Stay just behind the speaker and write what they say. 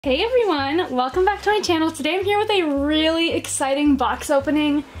Hey everyone, welcome back to my channel. Today I'm here with a really exciting box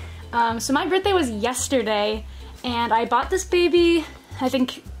opening. So my birthday was yesterday and I bought this baby, I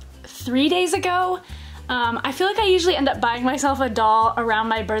think 3 days ago. I feel like I usually end up buying myself a doll around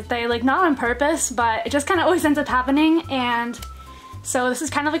my birthday, like not on purpose, but it just kind of always ends up happening. And so this is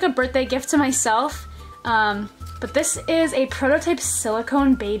kind of like a birthday gift to myself. But this is a prototype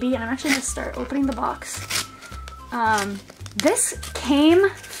silicone baby and I'm actually gonna start opening the box. This came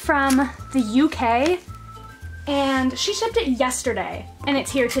from the UK and she shipped it yesterday and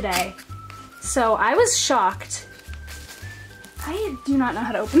it's here today. So I was shocked. I do not know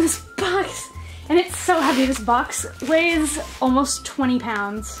how to open this box and it's so heavy. This box weighs almost 20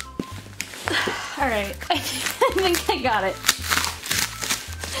 pounds. All right, I think I got it.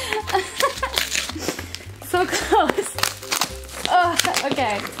 So close. Oh,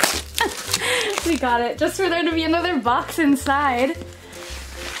 okay. We got it, just for there to be another box inside.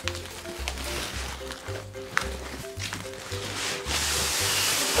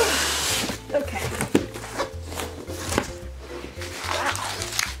 Okay. Wow.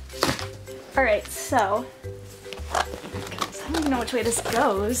 Alright, so I don't even know which way this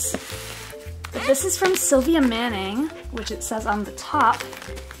goes. But this is from Sylvia Manning, which it says on the top.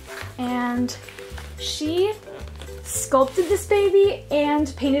 And she sculpted this baby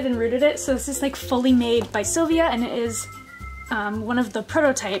and painted and rooted it, so this is like fully made by Sylvia and it is one of the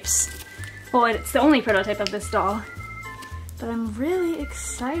prototypes. Well, it's the only prototype of this doll. But I'm really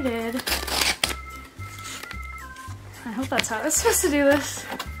excited. I hope that's how I was supposed to do this.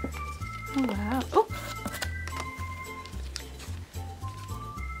 Oh wow. Oh!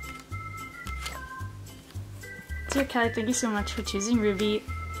 Dear Kelly, thank you so much for choosing Ruby.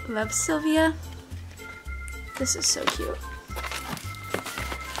 Love, Sylvia. This is so cute.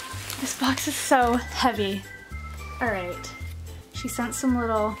 This box is so heavy. Alright. She sent some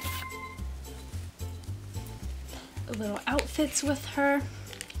little outfits with her.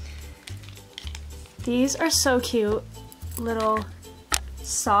 These are so cute. Little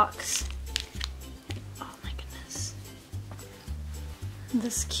socks. Oh my goodness.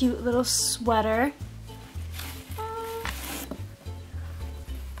 This cute little sweater.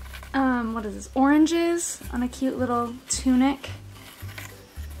 What is this? Oranges on a cute little tunic.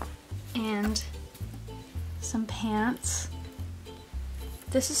 And some pants.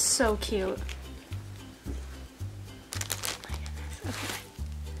 This is so cute. Oh my goodness. Okay.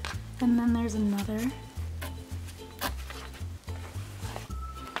 And then there's another.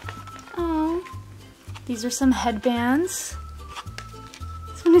 Oh. These are some headbands.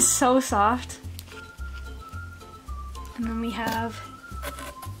 This one is so soft. And then we have,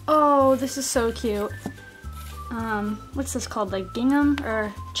 oh, this is so cute. What's this called? Like gingham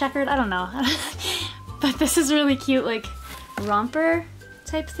or checkered? I don't know. But this is really cute, like romper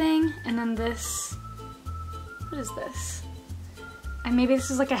type thing. And then this, what is this? And maybe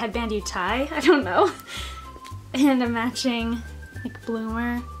this is like a headband you tie, I don't know. And a matching like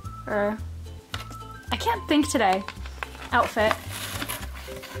bloomer or, I can't think today, outfit.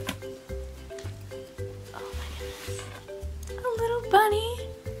 Oh my goodness. A little bunny.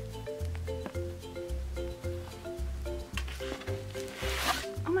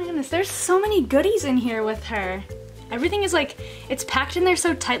 Oh my goodness, there's so many goodies in here with her. Everything is like, it's packed in there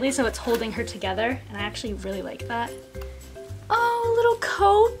so tightly so it's holding her together, and I actually really like that. Oh, a little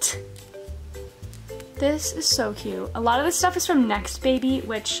coat. This is so cute. A lot of this stuff is from Next Baby,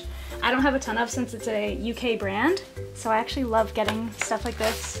 which I don't have a ton of since it's a UK brand, so I actually love getting stuff like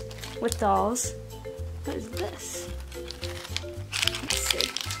this with dolls. What is this? Let's see.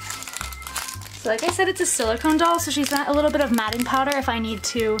 So like I said, it's a silicone doll, so she's got a little bit of matting powder if I need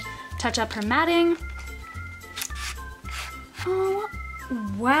to touch up her matting. Oh,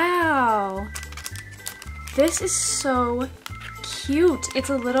 wow. This is so cute. It's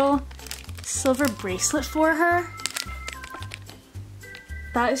a little silver bracelet for her.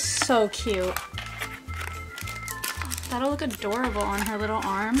 That is so cute. That'll look adorable on her little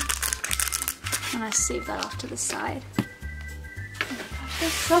arm. I'm gonna save that off to the side. Oh my gosh,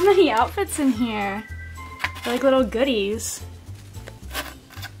 there's so many outfits in here. They're like little goodies.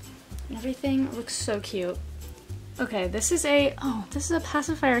 And everything looks so cute. Okay, this is a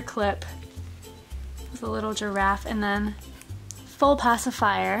pacifier clip with a little giraffe and then full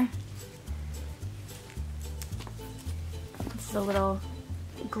pacifier. This is a little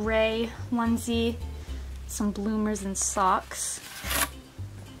gray onesie, some bloomers and socks.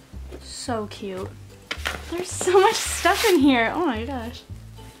 So cute. There's so much stuff in here. Oh my gosh.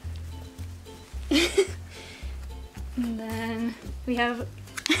 And then we have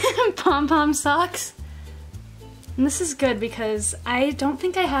pom-pom socks. And this is good because I don't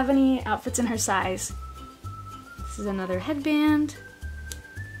think I have any outfits in her size. This is another headband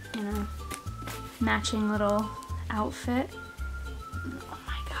and a matching little outfit. Oh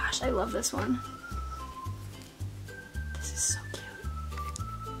my gosh, I love this one. This is so cute.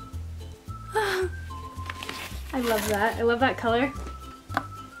 I love that. I love that color.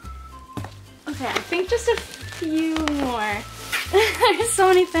 Okay, I think just a few more. There's so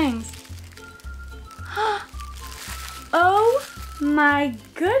many things. Oh my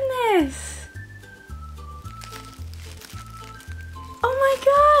goodness. Oh my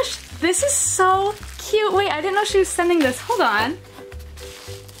gosh, this is so cute. Wait, I didn't know she was sending this. Hold on.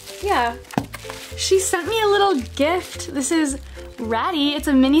 Yeah, she sent me a little gift. This is Ratty. It's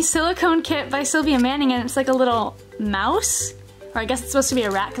a mini silicone kit by Sylvia Manning, and it's like a little mouse. Or I guess it's supposed to be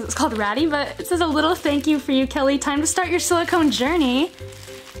a rat because it's called Ratty, but it says a little thank you for you, Kelly. Time to start your silicone journey.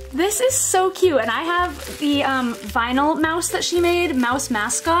 This is so cute, and I have the vinyl mouse that she made, Mouse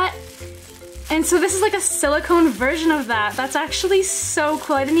Mascot. And so this is like a silicone version of that. That's actually so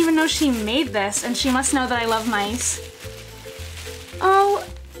cool. I didn't even know she made this, and she must know that I love mice. Oh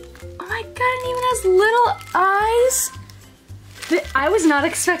my god, it even has little eyes. I was not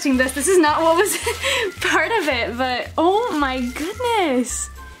expecting this. This is not what was part of it, but oh my goodness.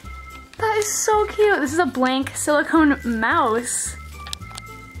 That is so cute. This is a blank silicone mouse.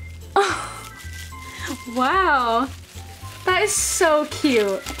 Oh, wow. That is so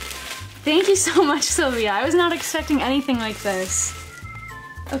cute. Thank you so much, Sylvia. I was not expecting anything like this.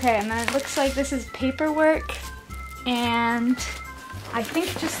 Okay, and then it looks like this is paperwork, and I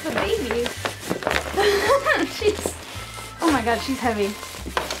think just the baby. Oh my god, she's heavy.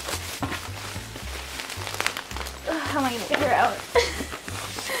 How am I gonna get her out?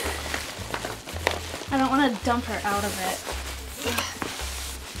 I don't want to dump her out of it.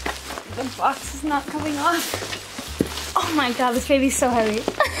 The box is not coming off. Oh my god, this baby's so heavy.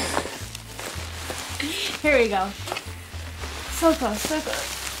 Here we go. So close, so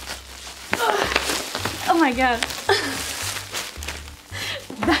close. Oh my god.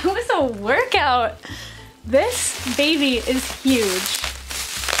 That was a workout. This baby is huge.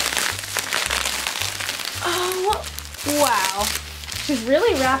 Oh, wow. She's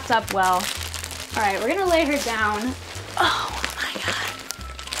really wrapped up well. All right, we're gonna lay her down. Oh my god.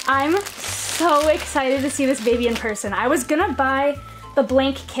 I'm so excited to see this baby in person. I was gonna buy the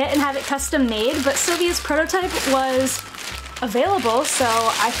blank kit and have it custom made, but Sylvia's prototype was available, so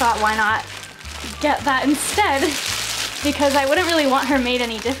I thought why not get that instead, because I wouldn't really want her made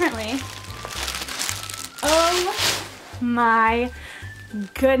any differently. Oh my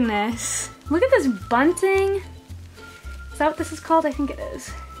goodness. Look at this bunting. Is that what this is called? I think it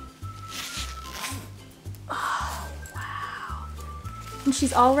is. Oh, wow. And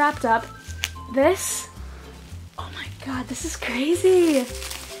she's all wrapped up. This, oh my god, this is crazy.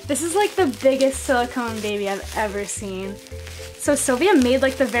 This is like the biggest silicone baby I've ever seen. So Sylvia made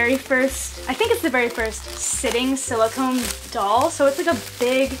like the very first, I think it's the very first sitting silicone doll. So it's like a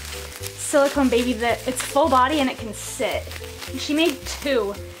big silicone baby that it's full body and it can sit. And she made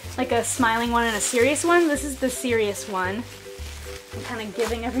two, like a smiling one and a serious one. This is the serious one. I'm kind of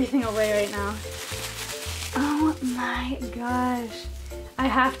giving everything away right now. Oh my gosh. I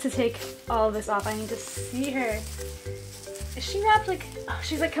have to take all of this off. I need to see her. Is she wrapped like, oh,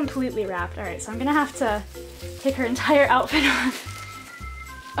 she's like completely wrapped. All right, so I'm gonna have to take her entire outfit off.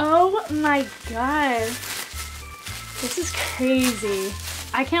 Oh my god. This is crazy.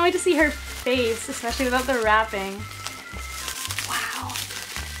 I can't wait to see her face, especially without the wrapping. Wow.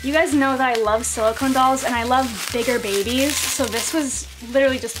 You guys know that I love silicone dolls and I love bigger babies, so this was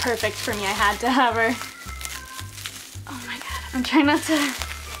literally just perfect for me. I had to have her. Oh my god. I'm trying not to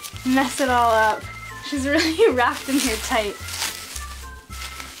mess it all up. She's really wrapped in here tight.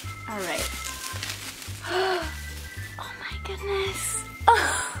 All right. Oh my goodness.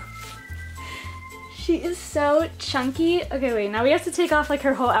 Oh. She is so chunky. Okay, wait, now we have to take off like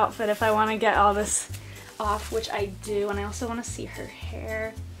her whole outfit if I want to get all this off, which I do, and I also want to see her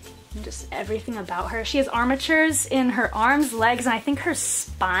hair and just everything about her. She has armatures in her arms, legs, and I think her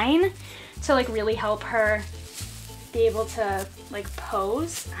spine to like really help her be able to like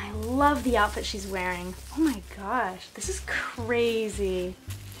pose. I love the outfit she's wearing. Oh my gosh, this is crazy.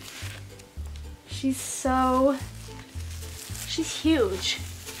 She's huge.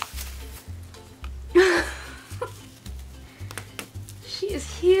 She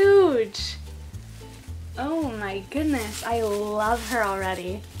is huge. Oh my goodness, I love her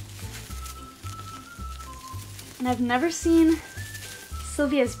already. And I've never seen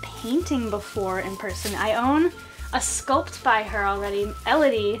Sylvia's painting before in person. I own a sculpt by her already.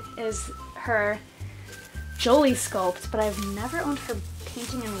 Elodie is her Jolie sculpt, but I've never owned her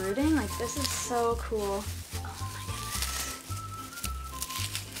painting and rooting. Like, this is so cool. Oh my goodness.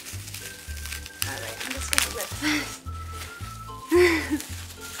 Alright, I'm just gonna rip this.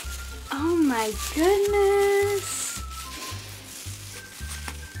 Oh my goodness.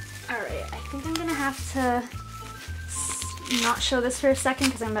 Alright, I think I'm gonna have to not show this for a second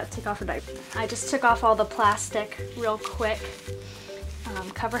because I'm about to take off her diaper. I just took off all the plastic real quick.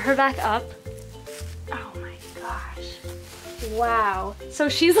 Cover her back up. Oh my gosh. Wow. So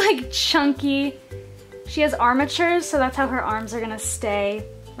she's like chunky. She has armatures, so that's how her arms are gonna stay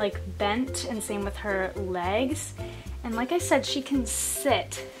like bent, and same with her legs. And like I said, she can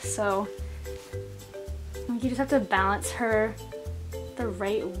sit, so you just have to balance her the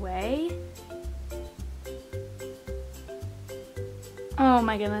right way. Oh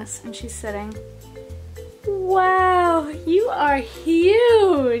my goodness, and she's sitting. Wow, you are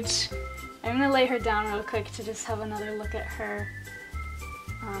huge! I'm gonna lay her down real quick to just have another look at her.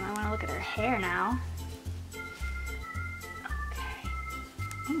 I wanna look at her hair now. Okay.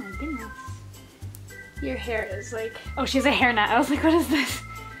 Oh my goodness. Your hair is like, oh, she has a hairnet. I was like, what is this?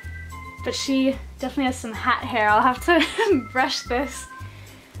 But she definitely has some hat hair. I'll have to brush this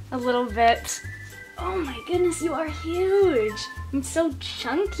a little bit. Oh my goodness, you are huge. I'm so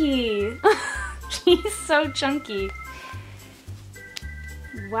chunky. She's so chunky.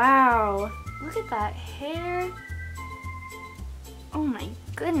 Wow, look at that hair. Oh my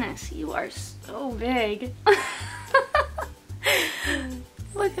goodness, you are so big.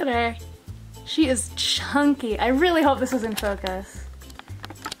 Look at her. She is chunky. I really hope this was in focus.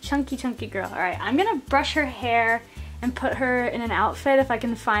 Chunky, chunky girl. All right, I'm gonna brush her hair and put her in an outfit if I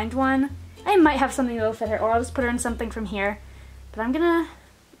can find one. I might have something that will fit her, or I'll just put her in something from here. But I'm gonna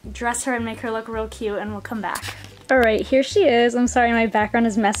dress her and make her look real cute, and we'll come back. All right, here she is. I'm sorry my background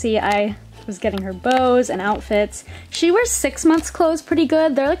is messy. I was getting her bows and outfits. She wears 6 months clothes pretty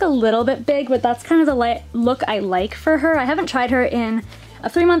good. They're like a little bit big, but that's kind of the look I like for her. I haven't tried her in a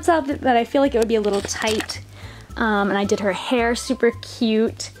 3 months outfit that I feel like it would be a little tight. And I did her hair super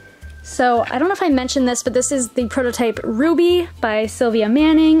cute. So I don't know if I mentioned this, but this is the prototype Ruby by Sylvia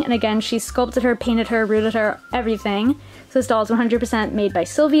Manning. And again, she sculpted her, painted her, rooted her, everything. So this doll is 100% made by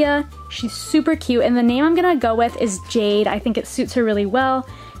Sylvia. She's super cute, and the name I'm gonna go with is Jade. I think it suits her really well.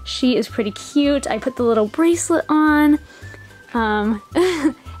 She is pretty cute. I put the little bracelet on. And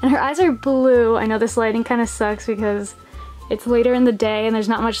her eyes are blue. I know this lighting kind of sucks because it's later in the day and there's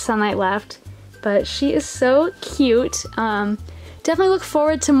not much sunlight left, but she is so cute. Definitely look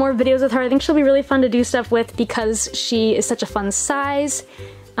forward to more videos with her. I think she'll be really fun to do stuff with because she is such a fun size.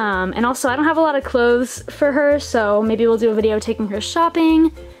 And also, I don't have a lot of clothes for her, so maybe we'll do a video taking her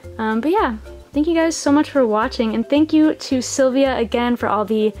shopping. But yeah, thank you guys so much for watching, and thank you to Sylvia again for all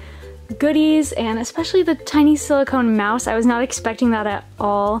the goodies, and especially the tiny silicone mouse. I was not expecting that at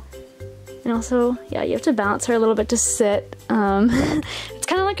all. And also, yeah, you have to balance her a little bit to sit. It's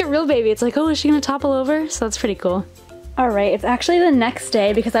kind of like a real baby. It's like, oh, is she gonna topple over? So that's pretty cool. Alright, it's actually the next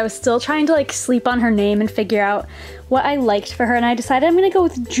day because I was still trying to like sleep on her name and figure out what I liked for her, and I decided I'm gonna go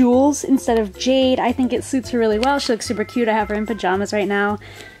with Jules instead of Jade. I think it suits her really well. She looks super cute. I have her in pajamas right now.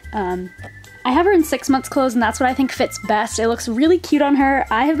 I have her in 6 months clothes, and that's what I think fits best. It looks really cute on her.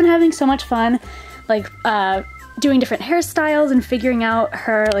 I have been having so much fun like doing different hairstyles and figuring out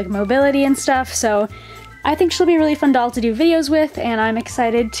her like mobility and stuff, so I think she'll be a really fun doll to do videos with, and I'm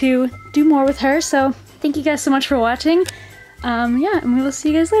excited to do more with her. So thank you guys so much for watching. Yeah, and we will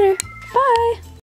see you guys later. Bye!